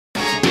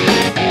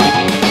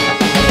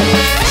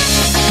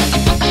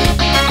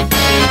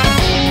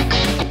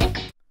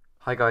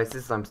Hi guys,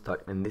 this is I'm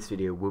Stuck, and in this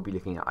video we'll be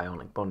looking at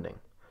ionic bonding.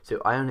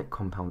 So ionic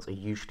compounds are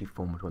usually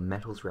formed when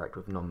metals react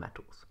with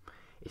non-metals.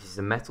 It is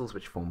the metals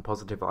which form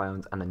positive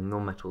ions and the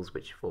non-metals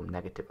which form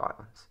negative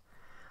ions.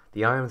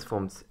 The ions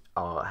formed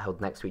are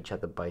held next to each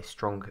other by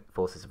strong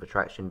forces of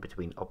attraction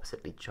between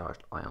oppositely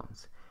charged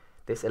ions.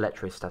 This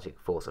electrostatic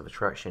force of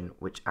attraction,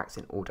 which acts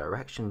in all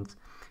directions,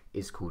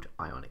 is called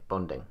ionic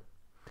bonding.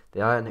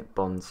 The ionic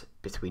bonds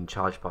between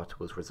charged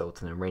particles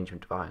result in an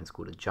arrangement of ions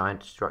called a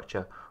giant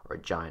structure or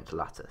a giant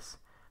lattice,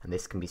 and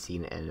this can be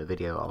seen in a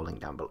video I'll link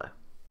down below.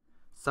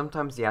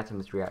 Sometimes the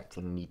atoms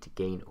reacting need to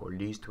gain or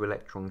lose 2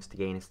 electrons to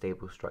gain a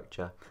stable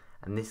structure,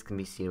 and this can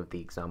be seen with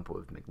the example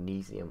of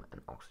magnesium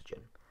and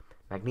oxygen.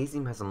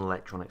 Magnesium has an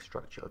electronic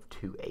structure of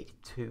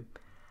 282,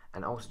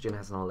 and oxygen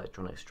has an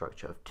electronic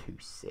structure of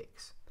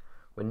 26.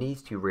 When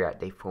these two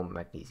react, they form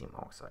magnesium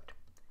oxide.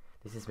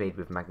 This is made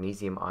with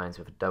magnesium ions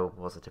with a double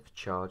positive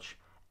charge,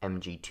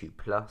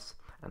 Mg2+,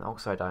 and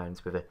oxide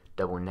ions with a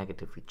double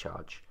negatively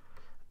charge,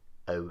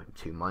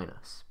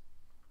 O2-.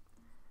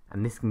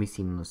 And this can be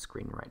seen on the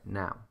screen right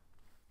now.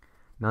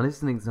 Now this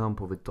is an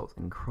example of a dot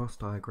and cross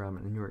diagram,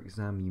 and in your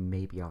exam you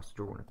may be asked to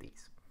draw one of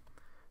these.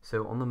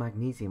 So on the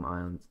magnesium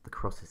ions, the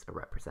crosses are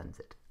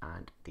represented,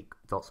 and the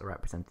dots are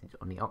represented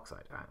on the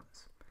oxide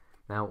ions.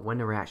 Now when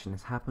a reaction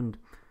has happened,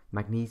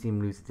 magnesium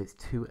loses its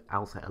 2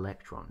 outer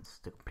electrons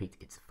to complete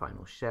its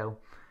final shell,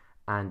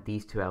 and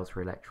these 2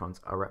 outer electrons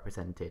are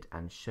represented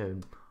and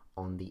shown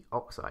on the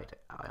oxide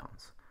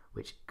ions,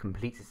 which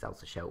completes its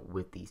outer shell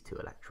with these 2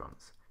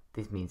 electrons.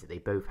 This means that they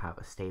both have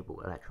a stable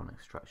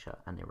electronic structure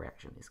and the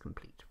reaction is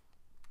complete.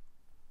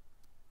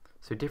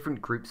 So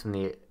different groups in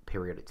the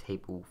periodic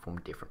table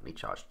form differently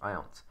charged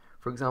ions.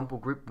 For example,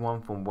 group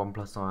 1 form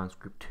 1+ ions,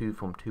 group 2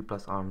 form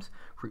 2+ ions,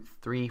 group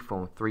 3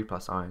 form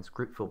 3+ ions,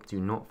 group 4 do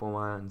not form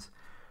ions,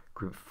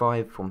 group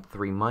 5 form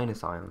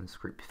 3- ions,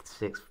 group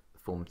 6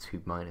 form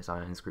 2-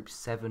 ions, group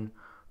 7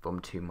 form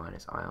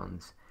 2-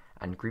 ions,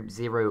 and group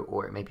 0,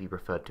 or it may be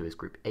referred to as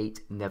group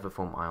 8, never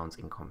form ions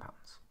in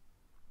compounds.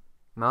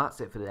 Now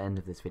that's it for the end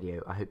of this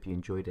video. I hope you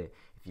enjoyed it.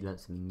 If you learned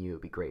something new, it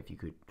would be great if you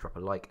could drop a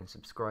like and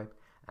subscribe,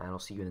 and I'll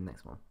see you in the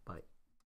next one. Bye.